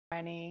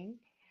Morning.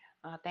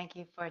 Thank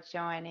you for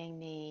joining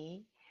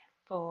me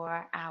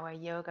for our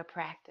yoga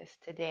practice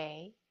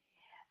today.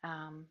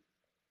 Um,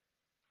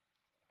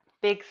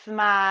 Big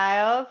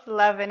smiles,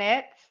 loving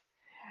it.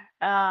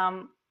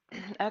 Um,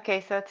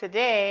 okay, so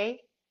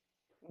today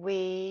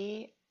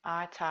we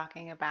are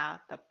talking about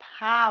the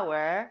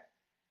power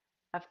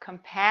of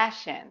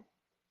compassion.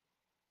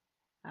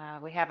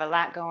 We have a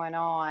lot going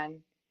on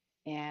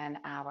in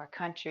our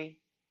country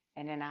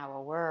and in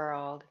our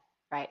world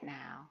right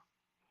now.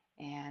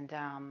 And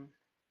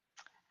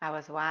I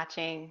was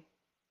watching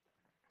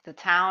the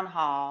town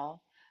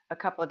hall a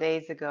couple of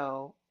days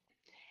ago,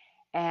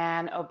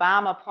 and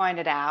Obama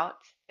pointed out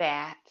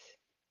that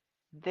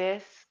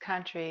this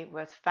country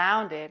was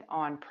founded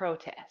on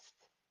protest.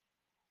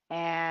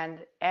 And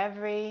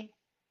every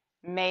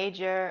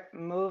major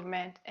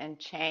movement and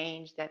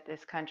change that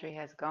this country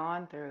has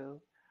gone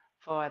through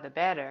for the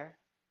better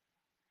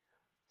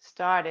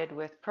started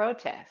with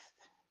protest,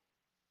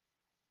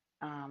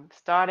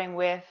 starting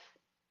with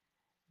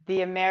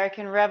the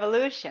American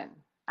Revolution,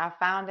 our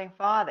founding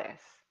fathers.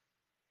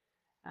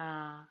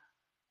 Uh,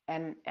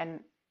 and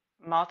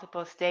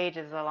multiple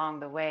stages along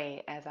the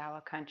way as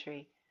our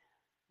country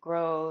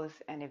grows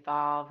and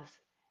evolves,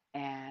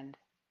 and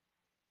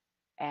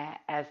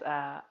as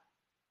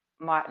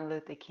Martin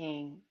Luther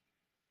King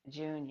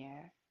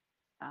Jr.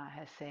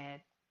 Has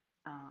said,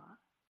 uh,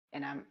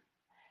 and I'm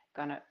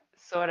gonna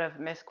sort of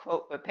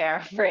misquote but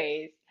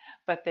paraphrase,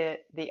 but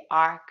the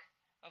arc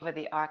over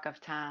the arc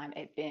of time,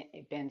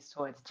 it bends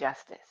towards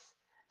justice.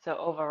 So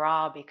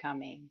overall,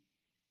 becoming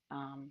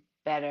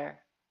better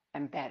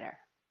and better.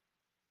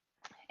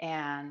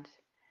 And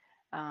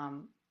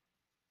um,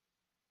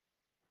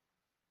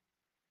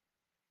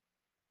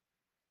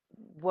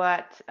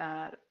 what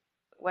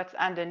what's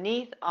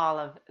underneath all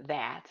of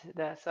that,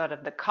 the sort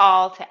of the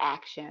call to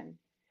action,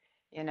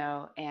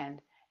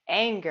 and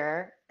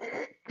anger,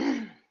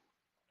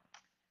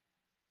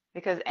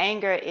 because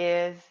anger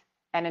is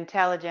an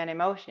intelligent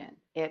emotion.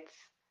 It's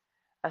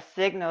a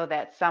signal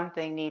that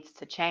something needs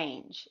to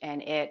change,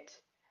 and it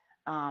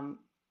um,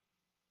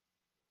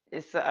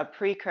 is a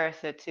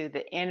precursor to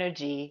the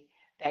energy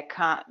that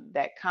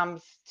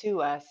comes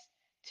to us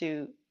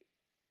to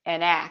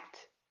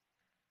enact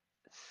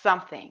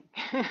something.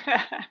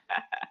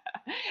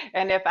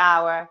 And if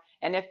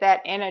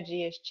that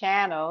energy is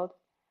channeled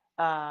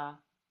uh,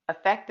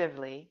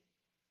 effectively,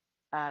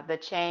 the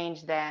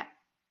change that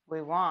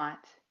we want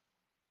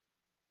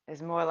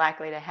is more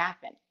likely to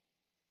happen.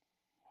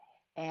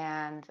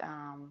 And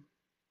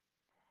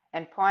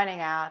pointing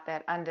out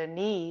that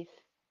underneath,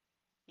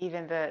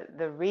 even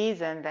the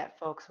reason that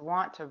folks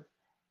want to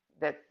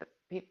that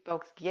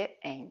folks get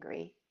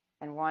angry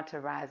and want to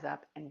rise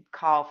up and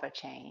call for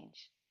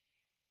change,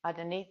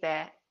 underneath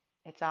that,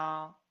 it's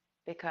all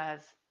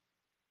because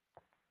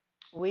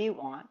they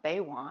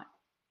want,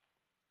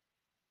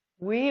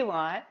 we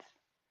want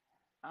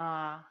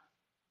uh,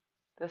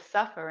 the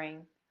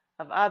suffering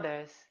of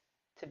others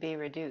to be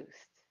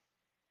reduced.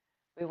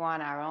 We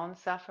want our own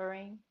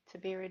suffering to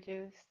be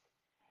reduced,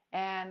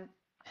 and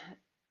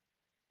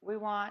we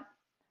want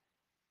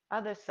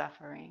other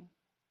suffering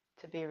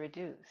to be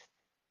reduced.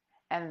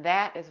 And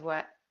that is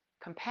what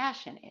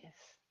compassion is,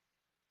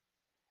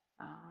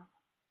 uh,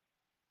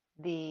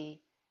 the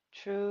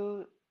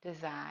true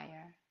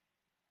desire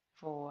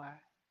for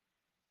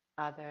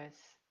others'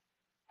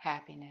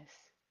 happiness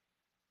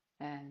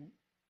and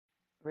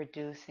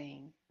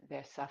reducing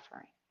their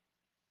suffering.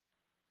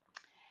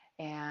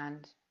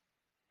 And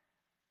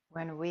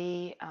when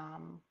we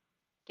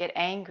get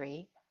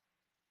angry,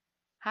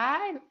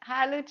 hi,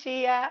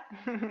 Lucia.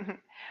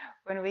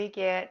 When we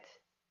get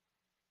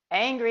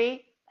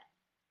angry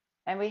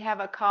and we have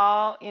a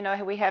call,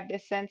 we have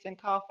this sense and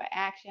call for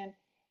action,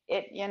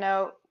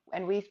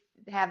 and we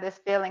have this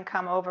feeling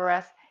come over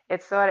us,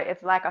 it's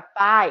like a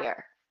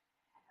fire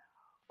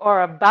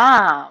or a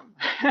bomb.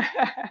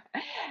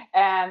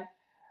 And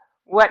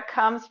what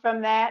comes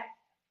from that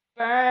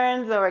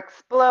burns or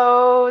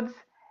explodes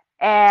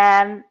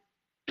and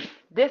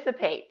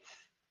dissipates.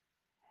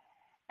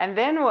 And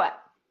then what?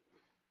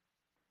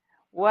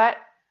 What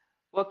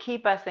will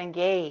keep us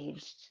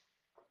engaged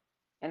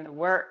in the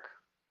work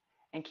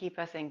and keep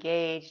us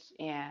engaged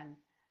in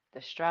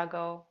the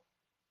struggle?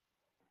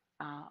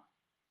 Uh,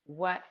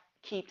 what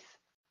keeps,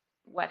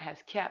 what has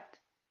kept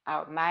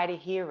our mighty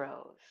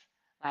heroes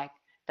like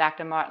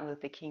Dr. Martin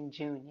Luther King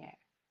Jr.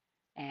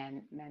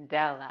 and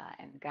Mandela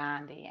and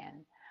Gandhi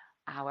and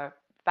our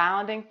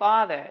founding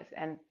fathers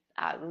and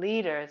our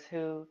leaders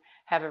who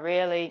have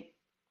really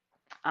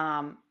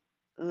um,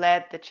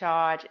 led the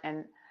charge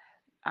and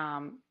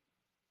um,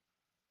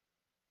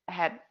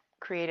 had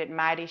created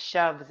mighty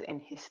shoves in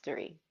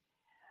history.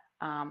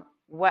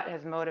 What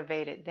has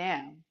motivated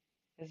them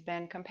has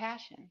been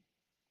compassion.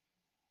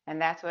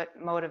 And that's what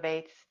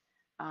motivates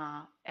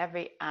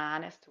every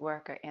honest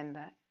worker in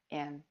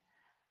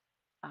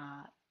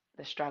uh,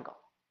 the struggle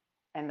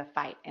and the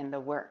fight and the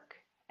work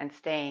and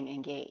staying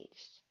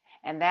engaged.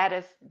 And that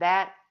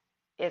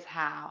is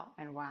how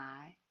and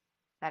why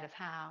that is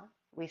how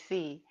we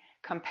see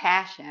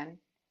compassion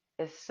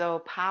is so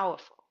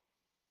powerful.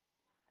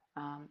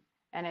 Um,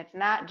 and it's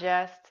not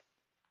just,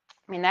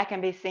 I mean, that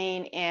can be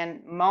seen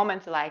in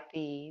moments like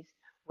these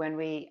when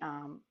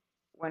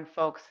when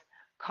folks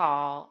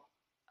call,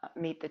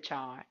 meet the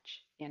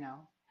charge,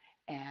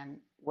 and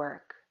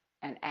work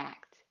and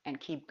act and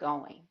keep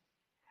going.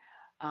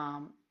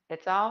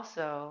 It's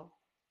also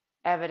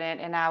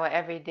evident in our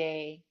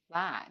everyday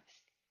lives.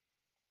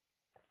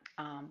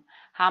 Um,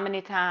 how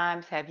many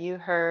times have you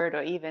heard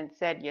or even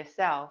said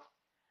yourself,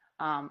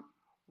 um,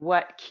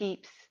 what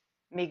keeps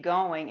me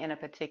going in a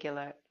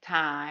particular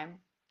time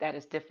that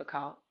is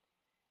difficult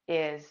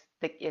is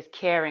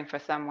caring for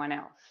someone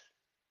else.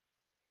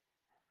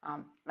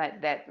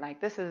 Like that,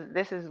 like this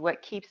is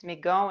what keeps me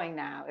going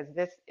now.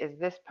 Is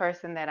this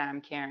person that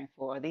I'm caring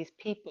for? These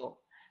people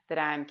that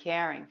I'm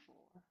caring for,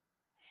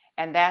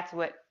 and that's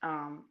what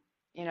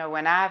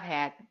when I've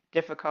had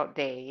difficult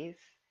days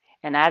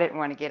and I didn't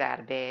want to get out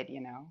of bed.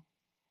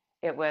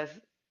 It was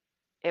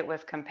it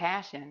was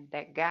compassion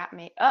that got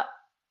me up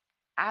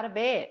out of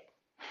bed.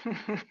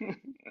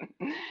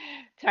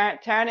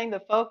 Turning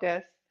the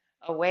focus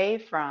away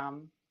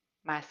from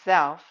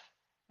myself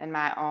and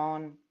my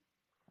own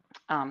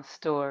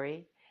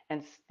story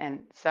and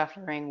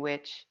suffering,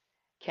 which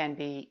can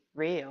be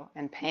real,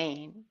 and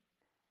pain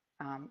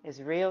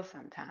is real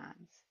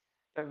sometimes.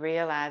 But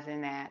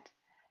realizing that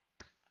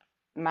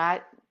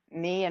my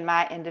me and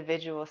my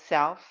individual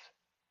self,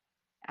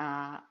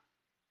 uh,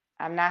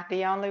 I'm not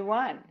the only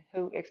one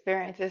who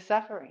experiences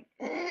suffering.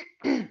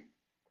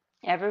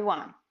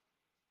 Everyone,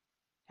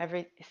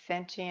 every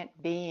sentient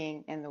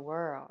being in the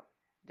world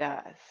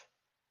does.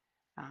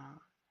 Uh,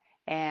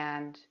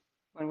 and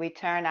when we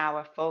turn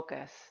our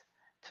focus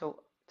to,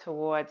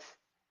 towards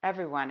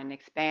everyone and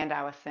expand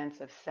our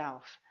sense of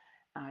self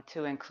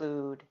to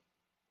include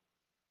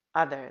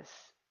others,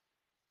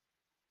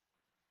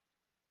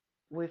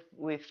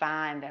 we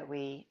find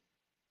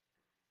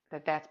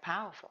that that's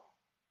powerful,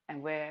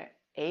 and we're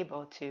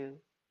able to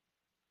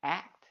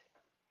act.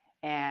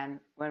 And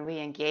when we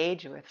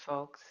engage with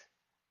folks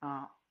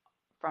uh,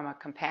 from a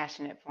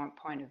compassionate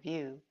point of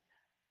view,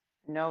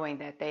 knowing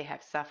that they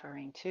have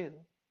suffering too,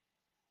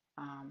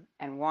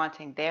 and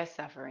wanting their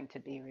suffering to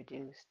be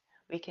reduced,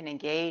 we can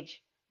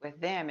engage with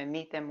them and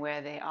meet them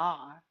where they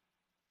are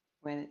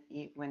when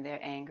they're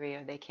angry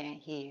or they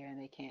can't hear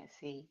and they can't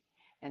see,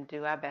 and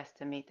do our best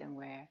to meet them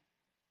where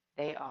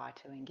they are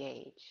to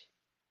engage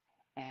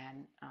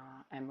and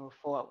move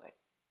forward.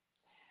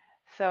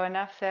 So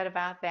enough said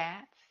about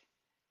that.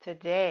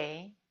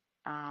 Today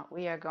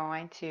we are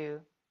going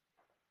to.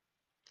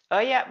 Oh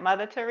yeah,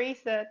 Mother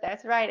Teresa.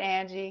 That's right,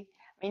 Angie.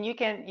 I mean, you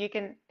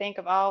can think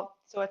of all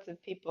sorts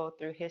of people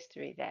through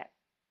history that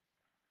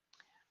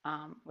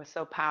were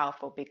so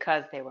powerful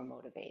because they were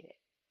motivated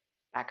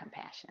by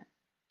compassion.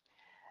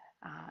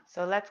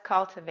 So let's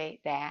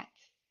cultivate that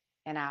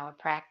in our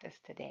practice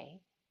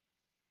today.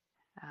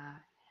 Uh,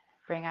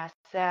 Bring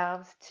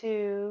ourselves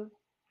to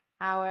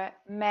our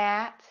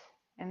mat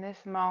in this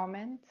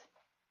moment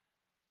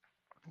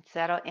and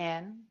settle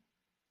in.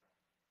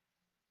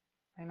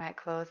 We might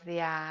close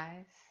the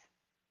eyes.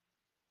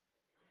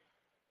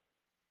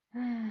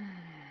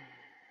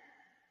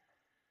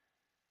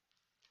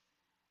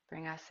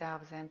 Bring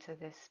ourselves into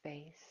this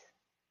space,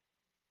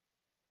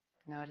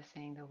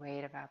 noticing the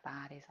weight of our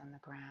bodies on the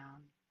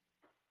ground,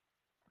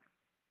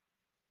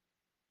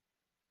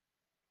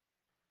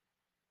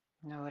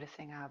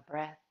 noticing our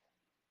breath,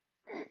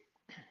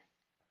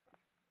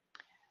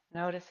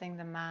 noticing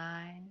the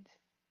mind,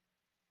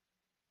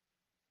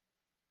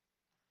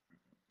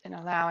 and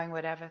allowing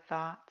whatever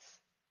thoughts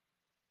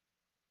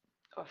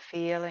or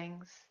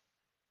feelings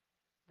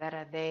that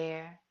are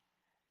there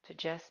to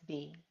just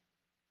be,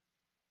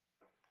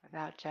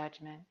 without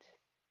judgment,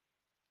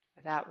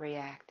 without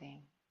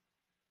reacting,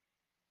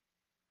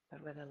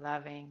 but with a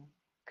loving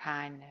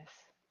kindness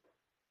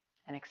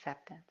and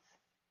acceptance.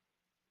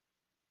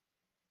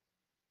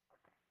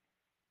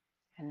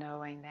 And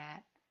knowing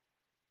that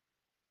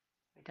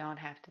we don't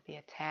have to be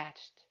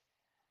attached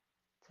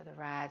to the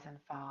rise and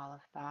fall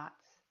of thoughts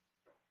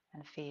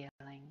and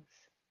feelings,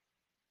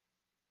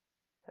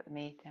 but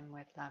meet them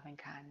with loving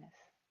kindness.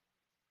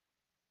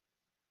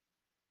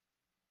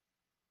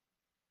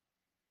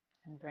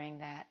 And bring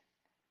that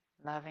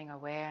loving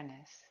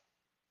awareness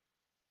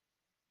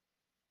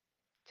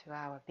to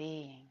our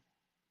being.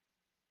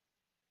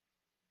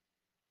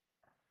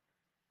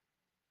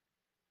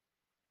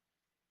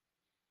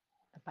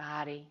 The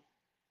body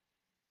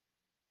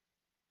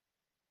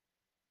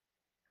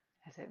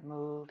as it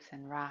moves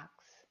and rocks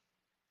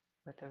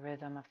with the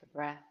rhythm of the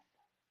breath.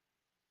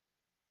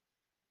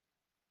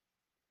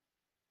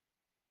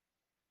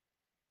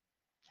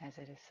 As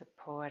it is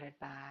supported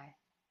by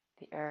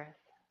the earth,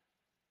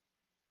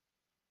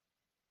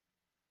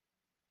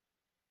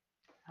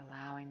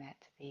 allowing that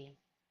to be.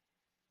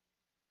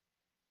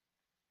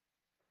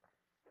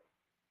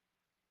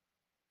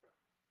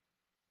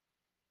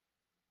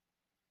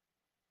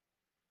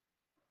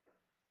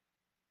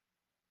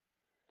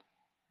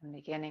 And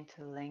beginning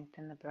to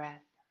lengthen the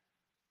breath.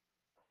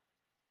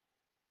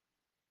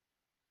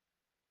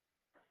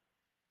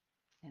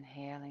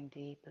 Inhaling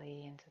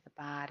deeply into the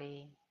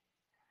body,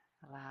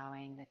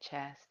 allowing the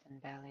chest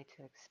and belly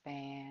to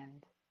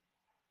expand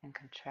and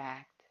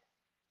contract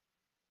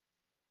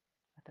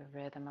with the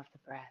rhythm of the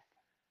breath.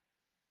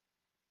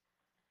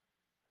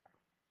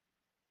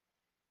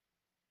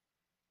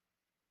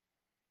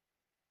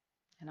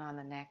 And on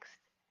the next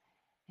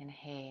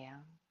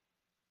inhale,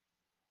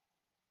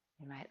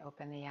 you might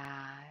open the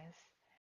eyes